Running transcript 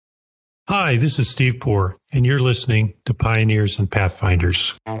Hi, this is Steve Poor, and you're listening to Pioneers and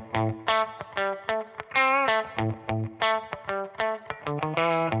Pathfinders.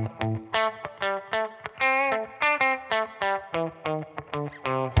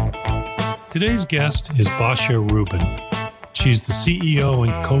 Today's guest is Basha Rubin. She's the CEO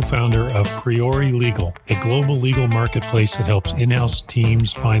and co-founder of Priori Legal, a global legal marketplace that helps in-house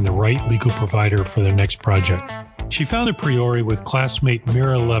teams find the right legal provider for their next project. She founded Priori with classmate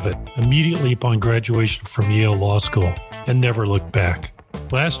Mira Levitt immediately upon graduation from Yale Law School and never looked back.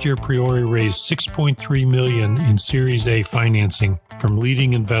 Last year, Priori raised $6.3 million in Series A financing from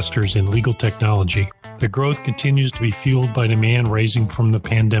leading investors in legal technology. The growth continues to be fueled by demand rising from the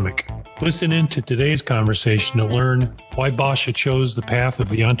pandemic. Listen in to today's conversation to learn why Basha chose the path of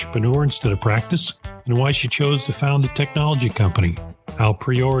the entrepreneur instead of practice, and why she chose to found a technology company, how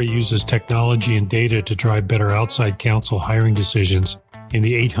Priori uses technology and data to drive better outside counsel hiring decisions in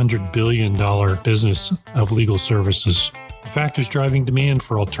the $800 billion business of legal services, the factors driving demand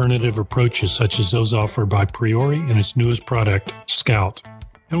for alternative approaches such as those offered by Priori and its newest product, Scout.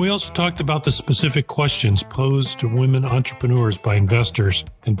 And we also talked about the specific questions posed to women entrepreneurs by investors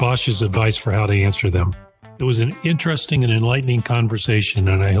and Basha's advice for how to answer them. It was an interesting and enlightening conversation,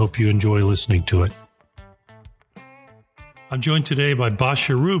 and I hope you enjoy listening to it. I'm joined today by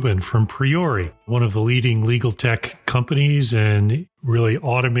Basha Rubin from Priori, one of the leading legal tech companies and really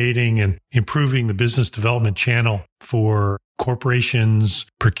automating and improving the business development channel for corporations,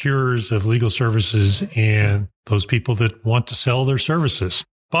 procurers of legal services, and those people that want to sell their services.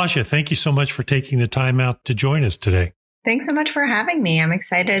 Basha, thank you so much for taking the time out to join us today. Thanks so much for having me. I'm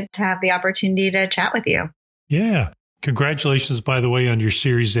excited to have the opportunity to chat with you. Yeah. Congratulations, by the way, on your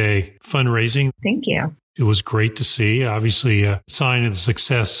Series A fundraising. Thank you. It was great to see. Obviously, a sign of the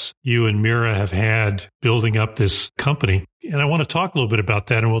success you and Mira have had building up this company. And I want to talk a little bit about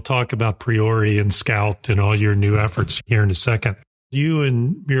that, and we'll talk about Priori and Scout and all your new efforts here in a second. You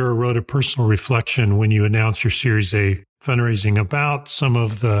and Mira wrote a personal reflection when you announced your Series A fundraising about some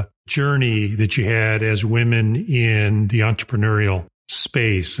of the journey that you had as women in the entrepreneurial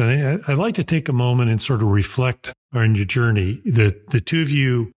space. And I'd like to take a moment and sort of reflect on your journey. The two of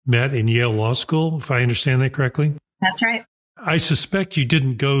you met in Yale Law School, if I understand that correctly? That's right. I suspect you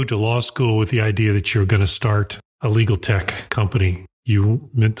didn't go to law school with the idea that you were going to start a legal tech company. You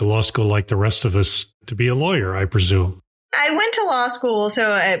went to law school like the rest of us to be a lawyer, I presume. I went to law school,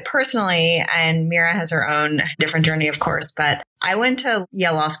 so personally, and Mira has her own different journey, of course, but I went to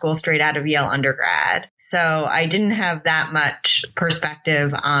Yale Law School straight out of Yale undergrad. So I didn't have that much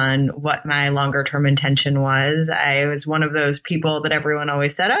perspective on what my longer term intention was. I was one of those people that everyone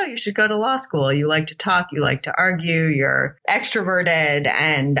always said, oh, you should go to law school. You like to talk, you like to argue, you're extroverted.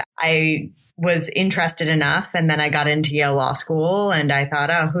 And I was interested enough. And then I got into Yale Law School and I thought,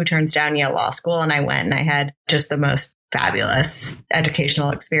 oh, who turns down Yale Law School? And I went and I had just the most fabulous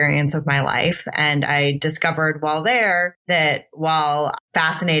educational experience of my life. And I discovered while there that while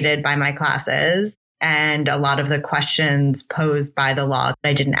fascinated by my classes and a lot of the questions posed by the law,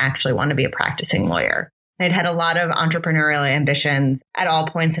 I didn't actually want to be a practicing lawyer. I'd had a lot of entrepreneurial ambitions at all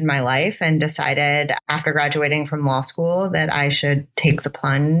points in my life and decided after graduating from law school that I should take the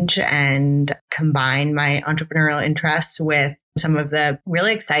plunge and combine my entrepreneurial interests with some of the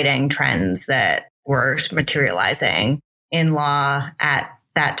really exciting trends that were materializing in law at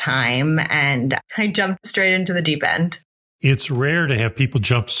that time. And I jumped straight into the deep end. It's rare to have people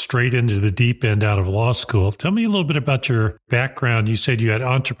jump straight into the deep end out of law school. Tell me a little bit about your background. You said you had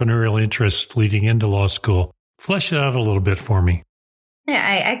entrepreneurial interests leading into law school. Flesh it out a little bit for me.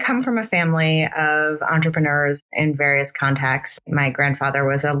 Yeah, I come from a family of entrepreneurs in various contexts. My grandfather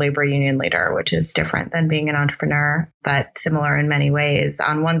was a labor union leader, which is different than being an entrepreneur, but similar in many ways.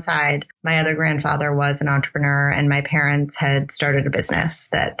 On one side, my other grandfather was an entrepreneur, and my parents had started a business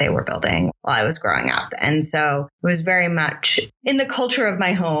that they were building while I was growing up. And so it was very much in the culture of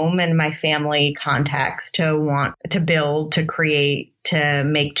my home and my family context to want to build, to create, to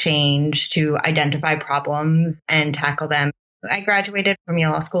make change, to identify problems and tackle them. I graduated from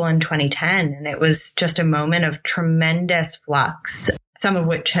Yale Law School in 2010, and it was just a moment of tremendous flux, some of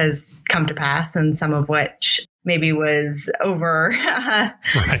which has come to pass and some of which maybe was over.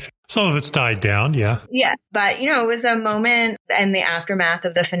 Right. Some of it's died down. Yeah. Yeah. But, it was a moment in the aftermath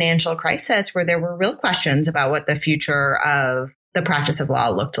of the financial crisis where there were real questions about what the future of the practice of law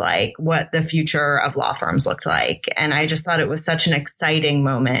looked like, what the future of law firms looked like. And I just thought it was such an exciting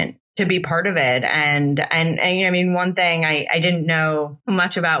moment to be part of it. And one thing I didn't know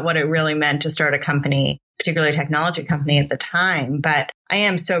much about what it really meant to start a company, particularly a technology company at the time, but I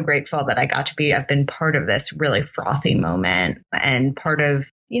am so grateful that I got to have been part of this really frothy moment and part of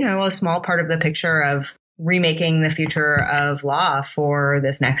a small part of the picture of remaking the future of law for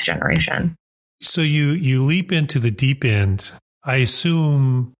this next generation. So you leap into the deep end. I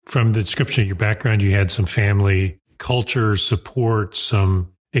assume from the description of your background, you had some family culture support,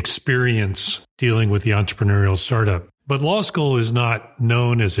 some experience dealing with the entrepreneurial startup. But law school is not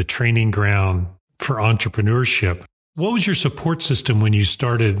known as a training ground for entrepreneurship. What was your support system when you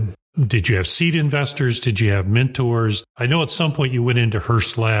started? Did you have seed investors? Did you have mentors? I know at some point you went into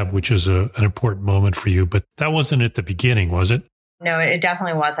Hearst Lab, which was an important moment for you, but that wasn't at the beginning, was it? No, it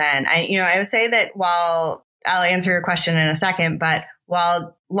definitely wasn't. I would say that while I'll answer your question in a second, but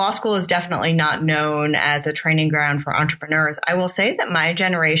while law school is definitely not known as a training ground for entrepreneurs, I will say that my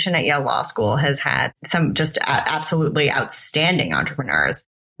generation at Yale Law School has had some just absolutely outstanding entrepreneurs.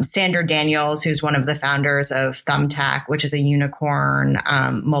 Sandra Daniels, who's one of the founders of Thumbtack, which is a unicorn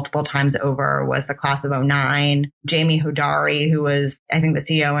multiple times over, was the class of 2009. Jamie Hodari, who was, I think, the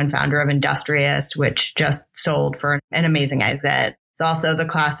CEO and founder of Industrious, which just sold for an amazing exit. It's also the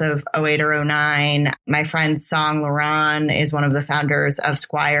class of 2008 or 2009. My friend Song Laran is one of the founders of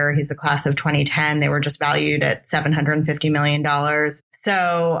Squire. He's the class of 2010. They were just valued at $750 million.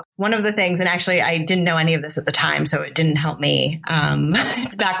 So one of the things, and actually I didn't know any of this at the time, so it didn't help me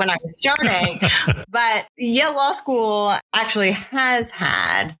back when I was starting, but Yale Law School actually has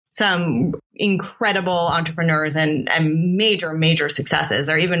had some incredible entrepreneurs and major, major successes.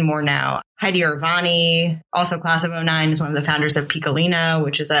 There are even more now. Heidi Irvani, also class of 2009, is one of the founders of Piccolino,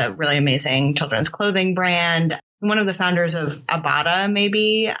 which is a really amazing children's clothing brand. One of the founders of Abada,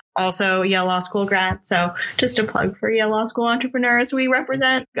 maybe, also Yale Law School grad. So just a plug for Yale Law School entrepreneurs. We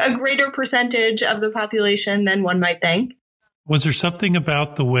represent a greater percentage of the population than one might think. Was there something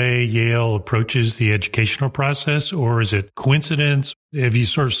about the way Yale approaches the educational process, or is it coincidence? Have you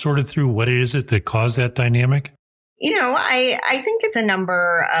sort of sorted through what is it that caused that dynamic? I think it's a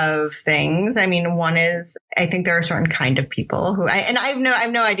number of things. I mean, one is I think there are certain kind of people who I have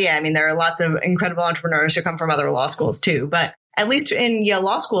no idea. I mean, there are lots of incredible entrepreneurs who come from other law schools too, but at least in Yale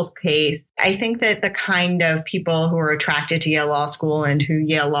Law School's case, I think that the kind of people who are attracted to Yale Law School and who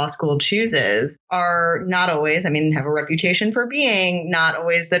Yale Law School chooses are not always, have a reputation for being not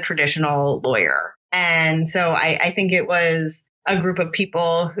always the traditional lawyer. And so I think it was a group of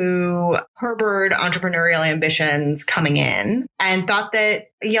people who harbored entrepreneurial ambitions coming in and thought that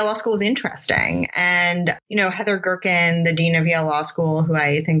Yale Law School was interesting. And, Heather Gerken, the dean of Yale Law School, who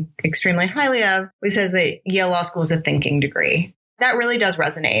I think extremely highly of, says that Yale Law School is a thinking degree. That really does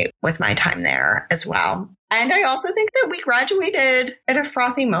resonate with my time there as well. And I also think that we graduated at a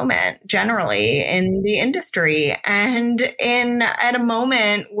frothy moment generally in the industry and at a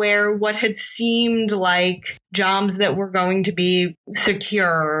moment where what had seemed like jobs that were going to be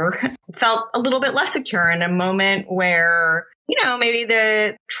secure felt a little bit less secure, in a moment where maybe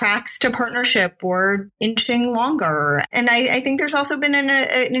the tracks to partnership were inching longer. And I think there's also been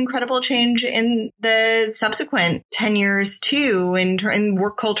an incredible change in the subsequent 10 years too, in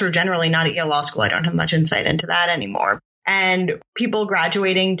work culture generally, not at Yale Law School. I don't have much insight into that anymore. And people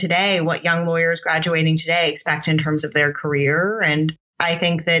graduating today, what young lawyers graduating today expect in terms of their career. And I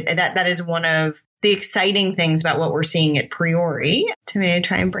think that is one of the exciting things about what we're seeing at Priori, to me,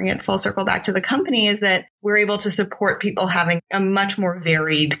 try and bring it full circle back to the company, is that we're able to support people having a much more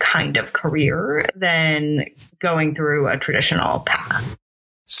varied kind of career than going through a traditional path.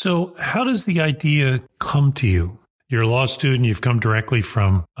 So how does the idea come to you? You're a law student. You've come directly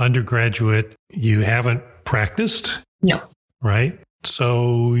from undergraduate. You haven't practiced? No. Right?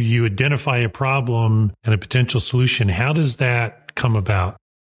 So you identify a problem and a potential solution. How does that come about?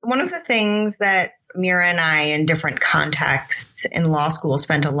 One of the things that Mira and I, in different contexts in law school,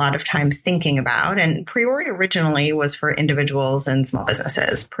 spent a lot of time thinking about, and Priori originally was for individuals and small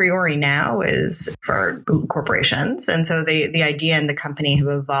businesses. Priori now is for corporations. And so the idea and the company have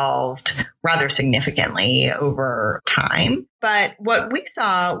evolved rather significantly over time. But what we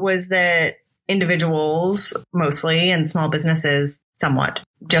saw was that individuals mostly, and small businesses somewhat,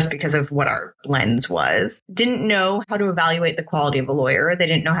 just because of what our lens was, didn't know how to evaluate the quality of a lawyer. They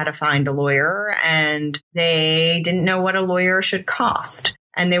didn't know how to find a lawyer, and they didn't know what a lawyer should cost.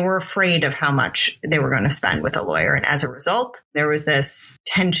 And they were afraid of how much they were going to spend with a lawyer. And as a result, there was this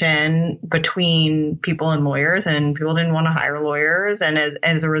tension between people and lawyers, and people didn't want to hire lawyers. And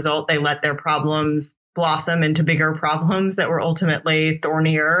as a result, they let their problems blossom into bigger problems that were ultimately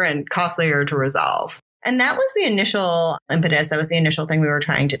thornier and costlier to resolve. And that was the initial impetus. That was the initial thing we were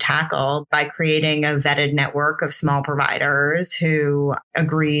trying to tackle by creating a vetted network of small providers who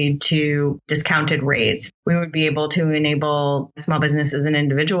agreed to discounted rates. We would be able to enable small businesses and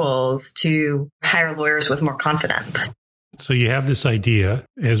individuals to hire lawyers with more confidence. So you have this idea.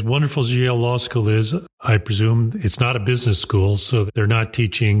 As wonderful as Yale Law School is, I presume it's not a business school, so they're not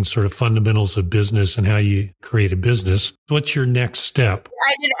teaching sort of fundamentals of business and how you create a business. What's your next step?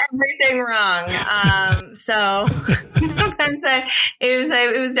 I did everything wrong. So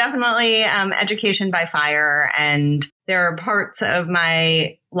it was definitely education by fire. And there are parts of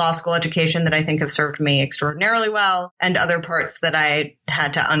my law school education that I think have served me extraordinarily well, and other parts that I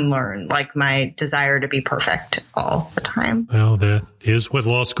had to unlearn, like my desire to be perfect all the time. Well, that is what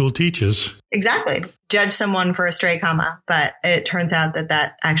law school teaches. Exactly. Judge someone for a stray comma. But it turns out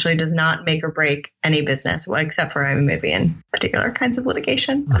that actually does not make or break any business, well, except for maybe in particular kinds of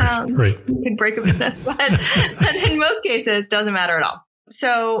litigation. Right. You could break a business, but in most cases, doesn't matter at all.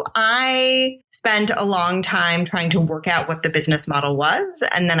 So I spent a long time trying to work out what the business model was.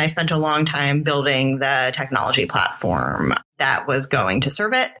 And then I spent a long time building the technology platform that was going to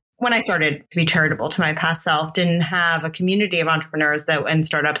serve it. When I started to be charitable to my past self, didn't have a community of entrepreneurs and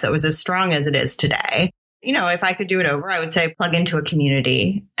startups that was as strong as it is today. You know, if I could do it over, I would say plug into a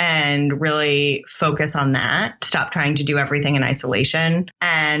community and really focus on that. Stop trying to do everything in isolation.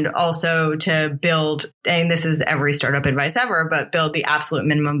 And also to build, and this is every startup advice ever, but build the absolute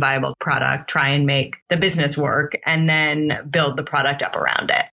minimum viable product, try and make the business work, and then build the product up around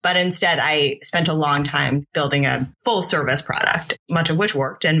it. But instead, I spent a long time building a full service product, much of which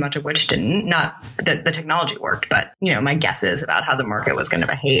worked and much of which didn't. Not that the technology worked, but, you know, my guesses about how the market was going to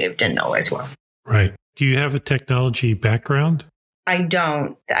behave didn't always work. Right. Do you have a technology background? I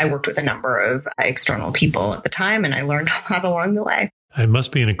don't. I worked with a number of external people at the time, and I learned a lot along the way. It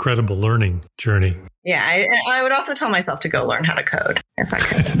must be an incredible learning journey. Yeah, I would also tell myself to go learn how to code if I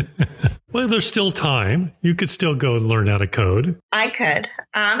could. Well, there's still time. You could still go and learn how to code. I could. And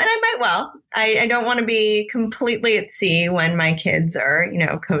I might well. I don't want to be completely at sea when my kids are, you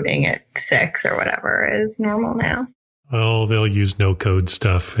know, coding at 6 or whatever is normal now. Oh, they'll use no-code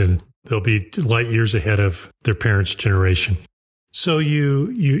stuff, and they'll be light years ahead of their parents' generation. So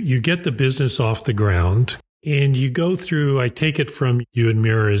you get the business off the ground, and you go through, I take it from you and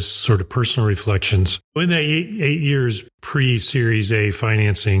Mira's sort of personal reflections. In that 8 years pre-Series A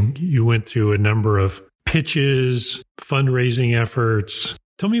financing, you went through a number of pitches, fundraising efforts.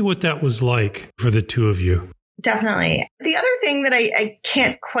 Tell me what that was like for the two of you. Definitely. The other thing that I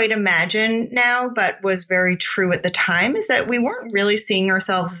can't quite imagine now, but was very true at the time, is that we weren't really seeing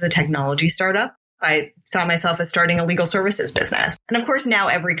ourselves as a technology startup. I saw myself as starting a legal services business. And of course, now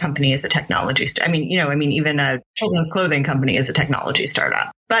every company is a technology even a children's clothing company is a technology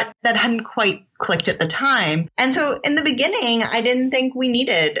startup. But that hadn't quite clicked at the time. And so in the beginning, I didn't think we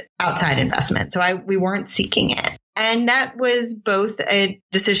needed outside investment. So we weren't seeking it. And that was both a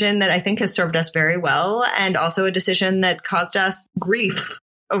decision that I think has served us very well, and also a decision that caused us grief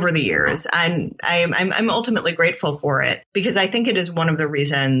over the years. And I'm ultimately grateful for it, because I think it is one of the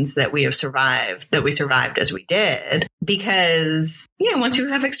reasons that we survived as we did. Because, you know, once you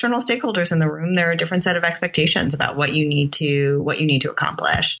have external stakeholders in the room, there are a different set of expectations about what you need to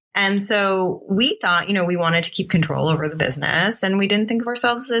accomplish. And so we thought, you know, we wanted to keep control over the business, and we didn't think of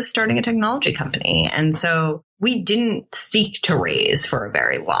ourselves as starting a technology company. And so we didn't seek to raise for a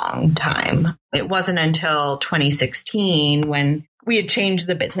very long time. It wasn't until 2016 when we had changed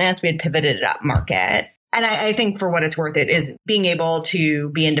the business, we had pivoted it up market. And I think for what it's worth, it is being able to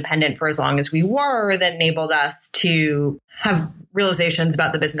be independent for as long as we were that enabled us to have realizations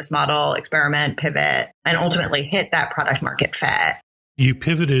about the business model, experiment, pivot, and ultimately hit that product market fit. You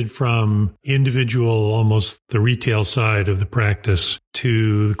pivoted from individual, almost the retail side of the practice,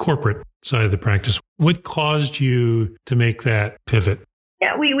 to the corporate side of the practice. What caused you to make that pivot?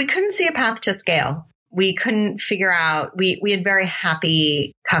 Yeah, we couldn't see a path to scale. We couldn't figure out, we had very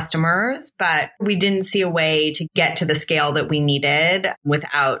happy customers, but we didn't see a way to get to the scale that we needed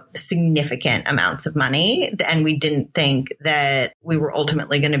without significant amounts of money. And we didn't think that we were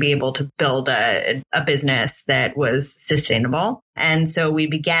ultimately going to be able to build a business that was sustainable. And so we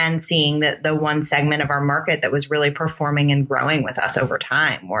began seeing that the one segment of our market that was really performing and growing with us over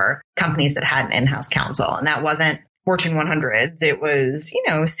time were companies that had an in-house counsel. And that wasn't Fortune 100s. It was, you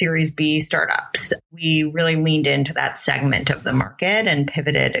know, Series B startups. We really leaned into that segment of the market and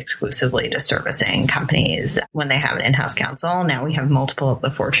pivoted exclusively to servicing companies when they have an in-house counsel. Now we have multiple of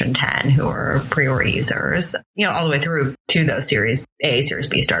the Fortune 10 who are Priori users, you know, all the way through to those Series A, Series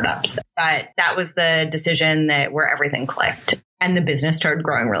B startups. But that was the decision where everything clicked. And the business started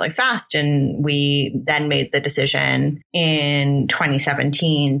growing really fast. And we then made the decision in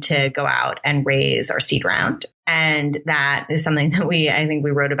 2017 to go out and raise our seed round. And that is something that I think we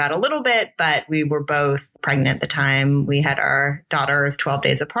wrote about a little bit, but we were both pregnant at the time. We had our daughters 12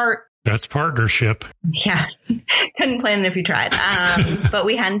 days apart. That's partnership. Yeah. Couldn't plan it if you tried. But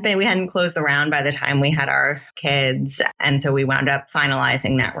we hadn't closed the round by the time we had our kids. And so we wound up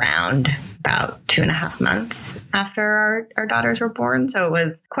finalizing that round about 2.5 months after our daughters were born. So it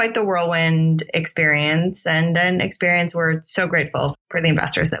was quite the whirlwind experience, and an experience we're so grateful for the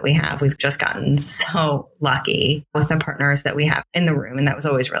investors that we have. We've just gotten so lucky with the partners that we have in the room. And that was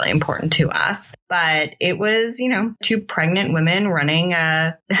always really important to us. But it was, 2 pregnant women running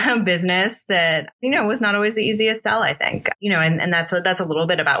a business that, was not always the easiest sell, I think, and that's a little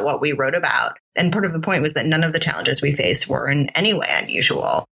bit about what we wrote about. And part of the point was that none of the challenges we faced were in any way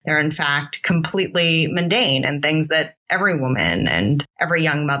unusual. They're in fact completely mundane and things that every woman and every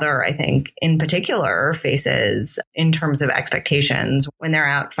young mother, I think, in particular, faces in terms of expectations when they're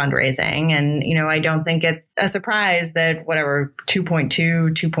out fundraising. And, I don't think it's a surprise that 2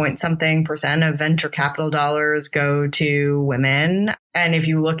 point something % of venture capital dollars go to women. And if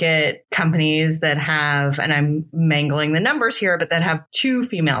you look at companies that have, and I'm mangling the numbers here, but that have 2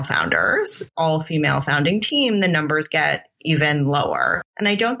 female founders, all female founding team, the numbers get even lower. And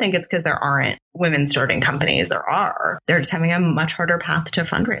I don't think it's because there aren't women starting companies. There are. They're just having a much harder path to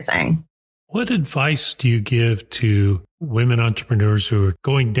fundraising. What advice do you give to women entrepreneurs who are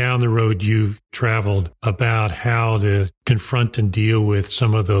going down the road you've traveled about how to confront and deal with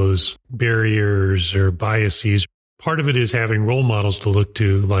some of those barriers or biases? Part of it is having role models to look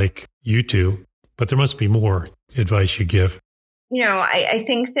to like you two, but there must be more advice you give. I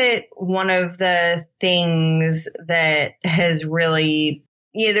think that one of the things that has really,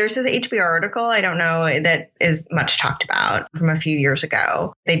 there's this HBR article, I don't know, that is much talked about from a few years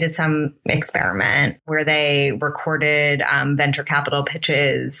ago. They did some experiment where they recorded venture capital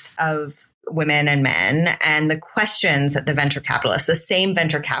pitches of women and men, and the questions that the same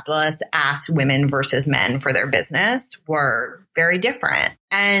venture capitalists asked women versus men for their business were very different.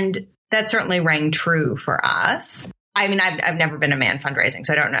 And that certainly rang true for us. I mean, I've never been a man fundraising,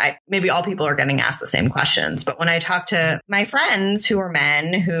 so I don't know. Maybe all people are getting asked the same questions. But when I talk to my friends who are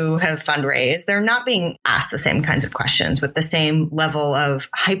men who have fundraised, they're not being asked the same kinds of questions with the same level of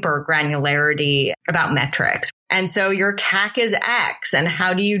hyper granularity about metrics. And so your CAC is X, and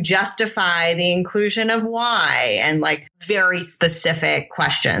how do you justify the inclusion of Y? And very specific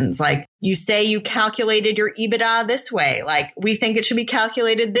questions, like you say you calculated your EBITDA this way, we think it should be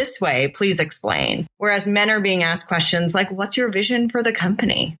calculated this way. Please explain. Whereas men are being asked questions like, what's your vision for the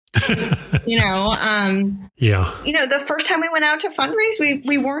company? The first time we went out to fundraise,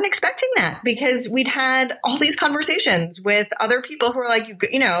 we weren't expecting that because we'd had all these conversations with other people who were like,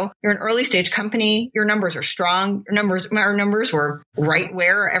 you're an early stage company. Your numbers are strong. Our numbers were right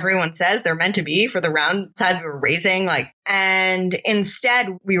where everyone says they're meant to be for the round size we were raising. And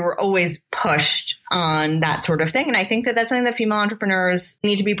instead we were always pushed on that sort of thing. And I think that that's something that female entrepreneurs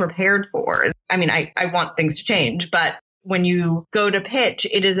need to be prepared for. I mean, I want things to change, but when you go to pitch,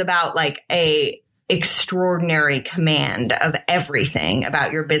 it is about a extraordinary command of everything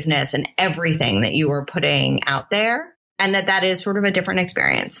about your business and everything that you are putting out there. And that is sort of a different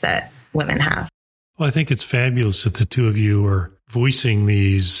experience that women have. Well, I think it's fabulous that the two of you are voicing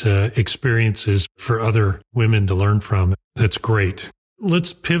these experiences for other women to learn from. That's great.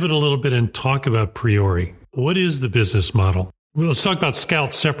 Let's pivot a little bit and talk about Priori. What is the business model? Well, let's talk about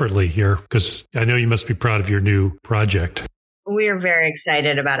Scout separately here, because I know you must be proud of your new project. We are very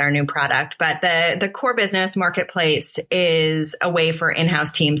excited about our new product, but the core business Marketplace is a way for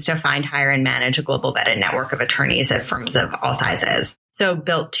in-house teams to find, hire, and manage a global vetted network of attorneys at firms of all sizes. So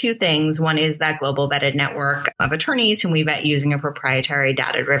built 2 things. One is that global vetted network of attorneys whom we vet using a proprietary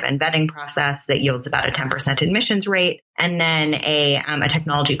data-driven vetting process that yields about a 10% admissions rate. And then a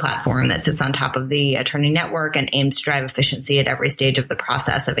technology platform that sits on top of the attorney network and aims to drive efficiency at every stage of the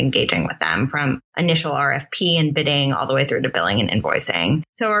process of engaging with them, from initial RFP and bidding all the way through to billing and invoicing.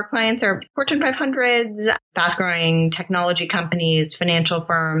 So our clients are Fortune 500s, fast-growing technology companies, financial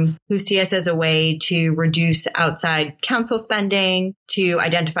firms who see us as a way to reduce outside counsel spending, to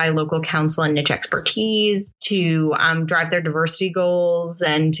identify local counsel and niche expertise, to drive their diversity goals,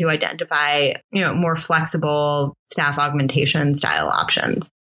 and to identify, more flexible staff augmentation style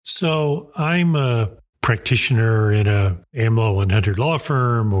options. So I'm a practitioner in a AmLaw 100 law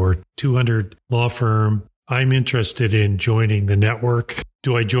firm or 200 law firm. I'm interested in joining the network.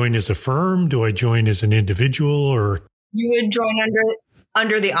 Do I join as a firm? Do I join as an individual? Or you would join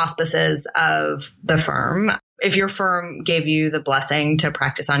under the auspices of the firm. If your firm gave you the blessing to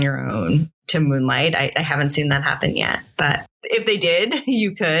practice on your own, to moonlight, I haven't seen that happen yet. But if they did,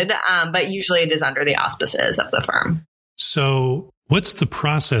 you could. But usually it is under the auspices of the firm. So what's the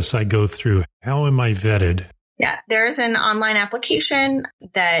process I go through? How am I vetted? Yeah, there's an online application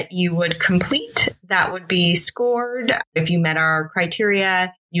that you would complete that would be scored. If you met our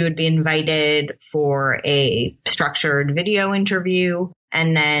criteria, you would be invited for a structured video interview.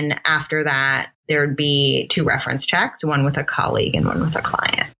 And then after that, there'd be 2 reference checks, one with a colleague and one with a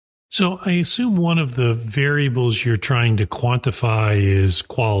client. So I assume one of the variables you're trying to quantify is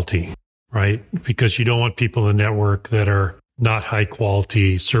quality, right? Because you don't want people in the network that are not high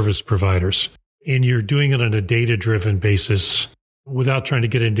quality service providers. And you're doing it on a data-driven basis without trying to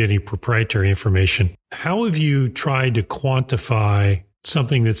get into any proprietary information. How have you tried to quantify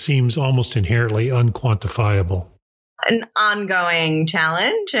something that seems almost inherently unquantifiable? An ongoing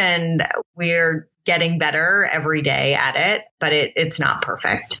challenge, and we're getting better every day at it, but it's not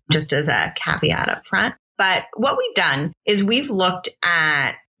perfect, just as a caveat up front. But what we've done is we've looked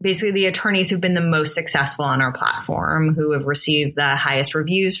at basically the attorneys who've been the most successful on our platform, who have received the highest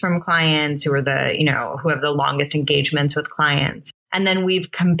reviews from clients, who are who have the longest engagements with clients. And then we've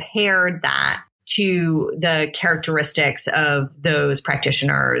compared that to the characteristics of those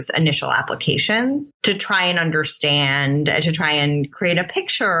practitioners' initial applications to try and understand, to try and create a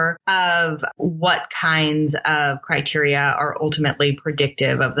picture of what kinds of criteria are ultimately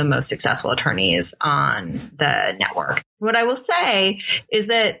predictive of the most successful attorneys on the network. What I will say is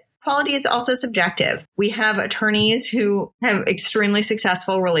that quality is also subjective. We have attorneys who have extremely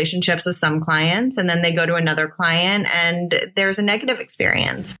successful relationships with some clients, and then they go to another client and there's a negative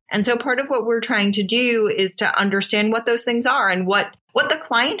experience. And so part of what we're trying to do is to understand what those things are and what the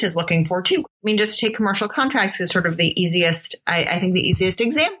client is looking for too. I mean, just to take commercial contracts is sort of the easiest, I think the easiest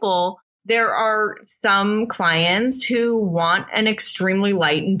example. There are some clients who want an extremely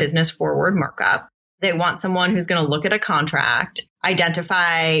light and business forward markup. They want someone who's going to look at a contract,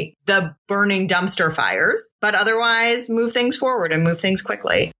 identify the burning dumpster fires, but otherwise move things forward and move things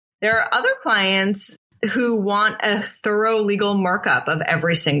quickly. There are other clients who want a thorough legal markup of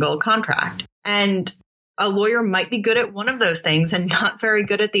every single contract. And a lawyer might be good at one of those things and not very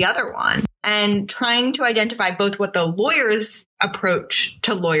good at the other one. And trying to identify both what the lawyer's approach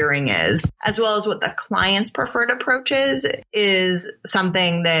to lawyering is, as well as what the client's preferred approach is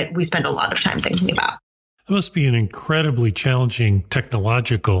something that we spend a lot of time thinking about. It must be an incredibly challenging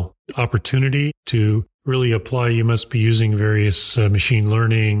technological opportunity to really apply. You must be using various machine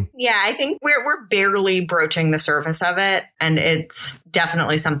learning. Yeah, I think we're barely broaching the surface of it. And it's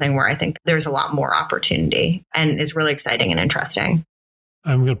definitely something where I think there's a lot more opportunity and is really exciting and interesting.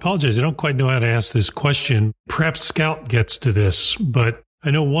 I'm going to apologize. I don't quite know how to ask this question. Perhaps Scout gets to this, but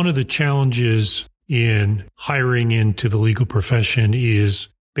I know one of the challenges in hiring into the legal profession is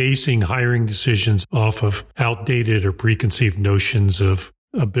basing hiring decisions off of outdated or preconceived notions of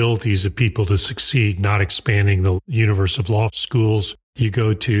abilities of people to succeed, not expanding the universe of law schools. You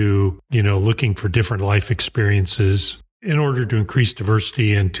go to, looking for different life experiences in order to increase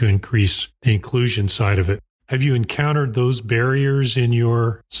diversity and to increase the inclusion side of it. Have you encountered those barriers in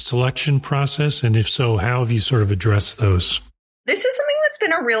your selection process? And if so, how have you sort of addressed those? This is something that's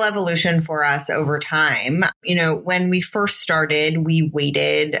been a real evolution for us over time. When we first started, we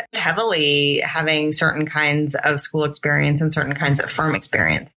weighted heavily having certain kinds of school experience and certain kinds of firm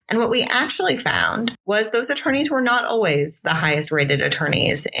experience. And what we actually found was those attorneys were not always the highest rated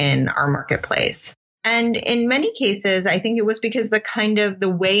attorneys in our marketplace. And in many cases, I think it was because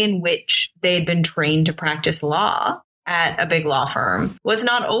the way in which they'd been trained to practice law at a big law firm was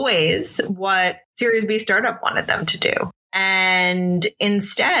not always what Series B startup wanted them to do. And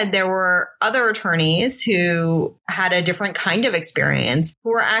instead, there were other attorneys who had a different kind of experience who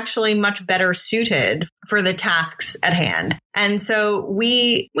were actually much better suited for the tasks at hand. And so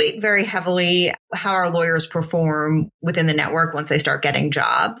we weight very heavily how our lawyers perform within the network once they start getting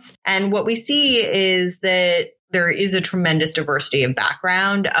jobs. And what we see is that there is a tremendous diversity of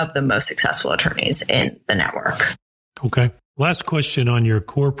background of the most successful attorneys in the network. Okay. Last question on your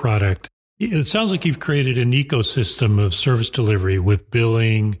core product. It sounds like you've created an ecosystem of service delivery with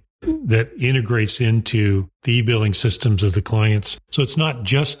billing that integrates into the e-billing systems of the clients. So it's not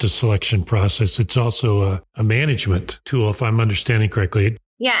just a selection process. It's also a management tool, if I'm understanding correctly.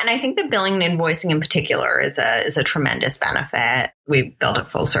 Yeah, and I think the billing and invoicing in particular is a tremendous benefit. We built a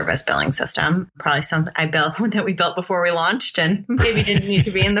full service billing system, probably something that we built before we launched and maybe didn't need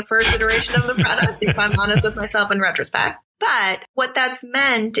to be in the first iteration of the product, if I'm honest with myself in retrospect. But what that's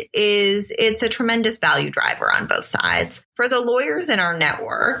meant is it's a tremendous value driver on both sides. For the lawyers in our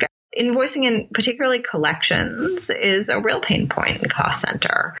network, invoicing and particularly collections is a real pain point in cost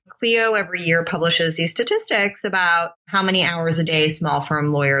center. Clio every year publishes these statistics about how many hours a day small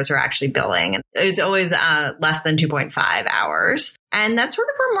firm lawyers are actually billing. And it's always less than 2.5 hours. And that's sort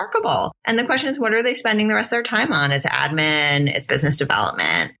of remarkable. And the question is, what are they spending the rest of their time on? It's admin, it's business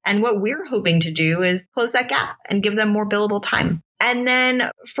development. And what we're hoping to do is close that gap and give them more billable time. And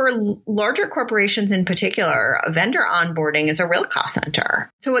then for larger corporations in particular, vendor onboarding is a real cost center.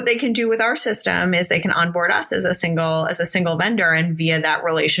 So what they can do with our system is they can onboard us as a single vendor, and via that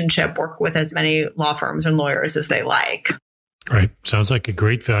relationship, work with as many law firms and lawyers as they like. Right. Sounds like a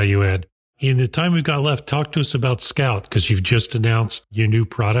great value add. In the time we've got left, talk to us about Scout, because you've just announced your new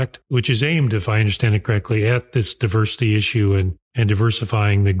product, which is aimed, if I understand it correctly, at this diversity issue and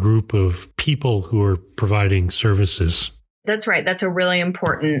diversifying the group of people who are providing services. That's right. That's a really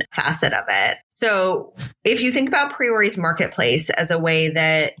important facet of it. So if you think about Priori's marketplace as a way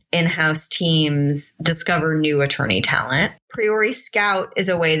that in-house teams discover new attorney talent, Priori Scout is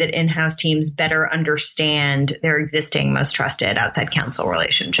a way that in-house teams better understand their existing most trusted outside counsel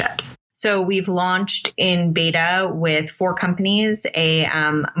relationships. So we've launched in beta with 4 companies, a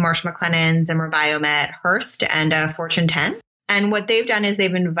Marsh McLennan, Zimmer Biomet, Hearst, and a Fortune 10. And what they've done is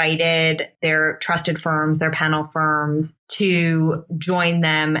they've invited their trusted firms, their panel firms, to join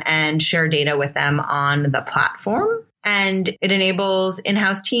them and share data with them on the platform. And it enables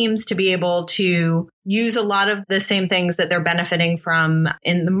in-house teams to be able to use a lot of the same things that they're benefiting from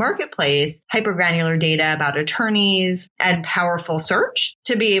in the marketplace, hypergranular data about attorneys and powerful search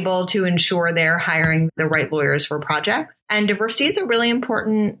to be able to ensure they're hiring the right lawyers for projects. And diversity is a really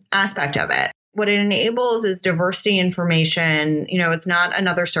important aspect of it. What it enables is diversity information. You know, it's not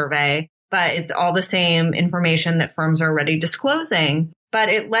another survey, but it's all the same information that firms are already disclosing. But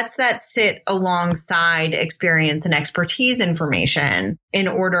it lets that sit alongside experience and expertise information in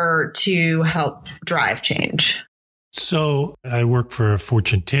order to help drive change. So I work for a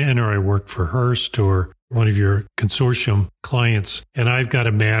Fortune 10 or I work for Hearst or one of your consortium clients, and I've got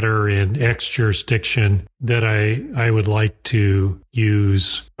a matter in X jurisdiction that I would like to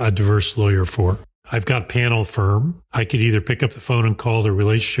use a diverse lawyer for. I've got panel firm. I could either pick up the phone and call the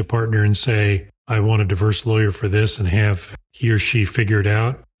relationship partner and say, I want a diverse lawyer for this and have he or she figure it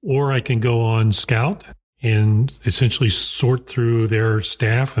out. Or I can go on Scout and essentially sort through their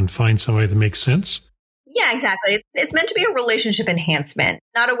staff and find somebody that makes sense. Yeah, exactly. It's meant to be a relationship enhancement,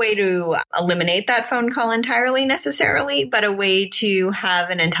 not a way to eliminate that phone call entirely necessarily, but a way to have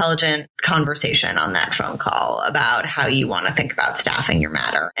an intelligent conversation on that phone call about how you want to think about staffing your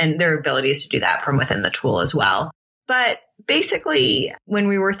matter and their abilities to do that from within the tool as well. But basically, when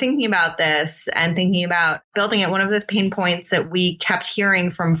we were thinking about this and thinking about building it, one of the pain points that we kept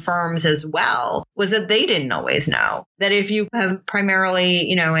hearing from firms as well was that they didn't always know that if you have primarily,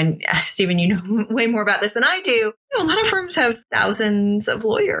 you know, and Stephen, you know way more about this than I do, you know, a lot of firms have thousands of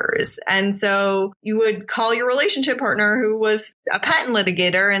lawyers. And so you would call your relationship partner who was a patent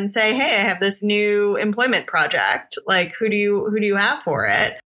litigator and say, hey, I have this new employment project. Like, who do you have for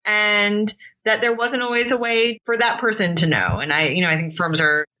it? And that there wasn't always a way for that person to know. And I think firms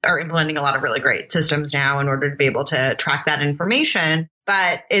are implementing a lot of really great systems now in order to be able to track that information.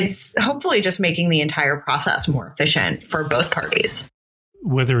 But it's hopefully just making the entire process more efficient for both parties.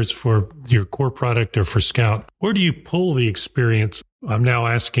 Whether it's for your core product or for Scout, where do you pull the experience? I'm now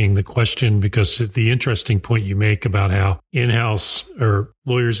asking the question because of the interesting point you make about how in-house or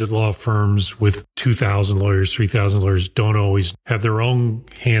lawyers at law firms with 2,000 lawyers, 3,000 lawyers don't always have their own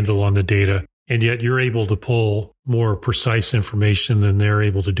handle on the data. And yet you're able to pull more precise information than they're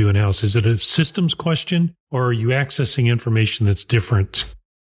able to do in-house. Is it a systems question or are you accessing information that's different?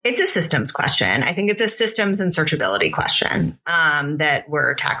 It's a systems question. I think it's a systems and searchability question that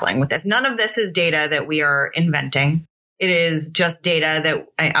we're tackling with this. None of this is data that we are inventing. It is just data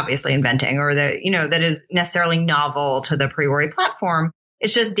that obviously inventing or that, you know, that is necessarily novel to the Priori platform.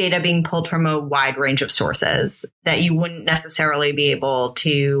 It's just data being pulled from a wide range of sources that you wouldn't necessarily be able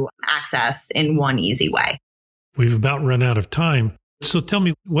to access in one easy way. We've about run out of time. So tell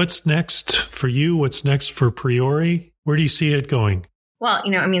me, what's next for you? What's next for Priori? Where do you see it going? Well,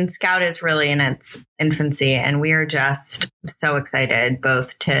 Scout is really in its infancy, and we are just so excited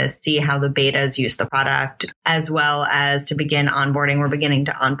both to see how the betas use the product as well as to begin onboarding. We're beginning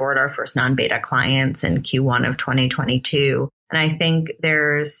to onboard our first non-beta clients in Q1 of 2022. And I think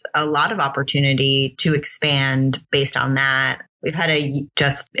there's a lot of opportunity to expand based on that. We've had a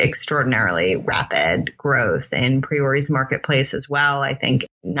just extraordinarily rapid growth in Priori's marketplace as well. I think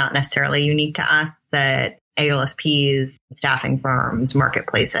not necessarily unique to us that ALSPs, staffing firms,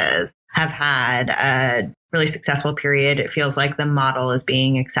 marketplaces have had a really successful period. It feels like the model is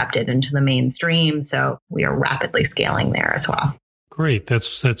being accepted into the mainstream. So we are rapidly scaling there as well. Great.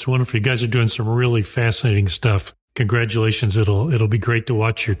 That's wonderful. You guys are doing some really fascinating stuff. Congratulations. It'll be great to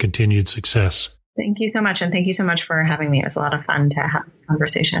watch your continued success. Thank you so much. And thank you so much for having me. It was a lot of fun to have this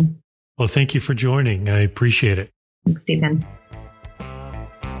conversation. Well, thank you for joining. I appreciate it. Thanks, Stephen.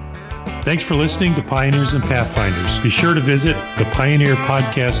 Thanks for listening to Pioneers and Pathfinders. Be sure to visit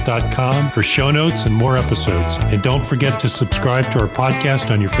thepioneerpodcast.com for show notes and more episodes. And don't forget to subscribe to our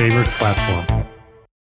podcast on your favorite platform.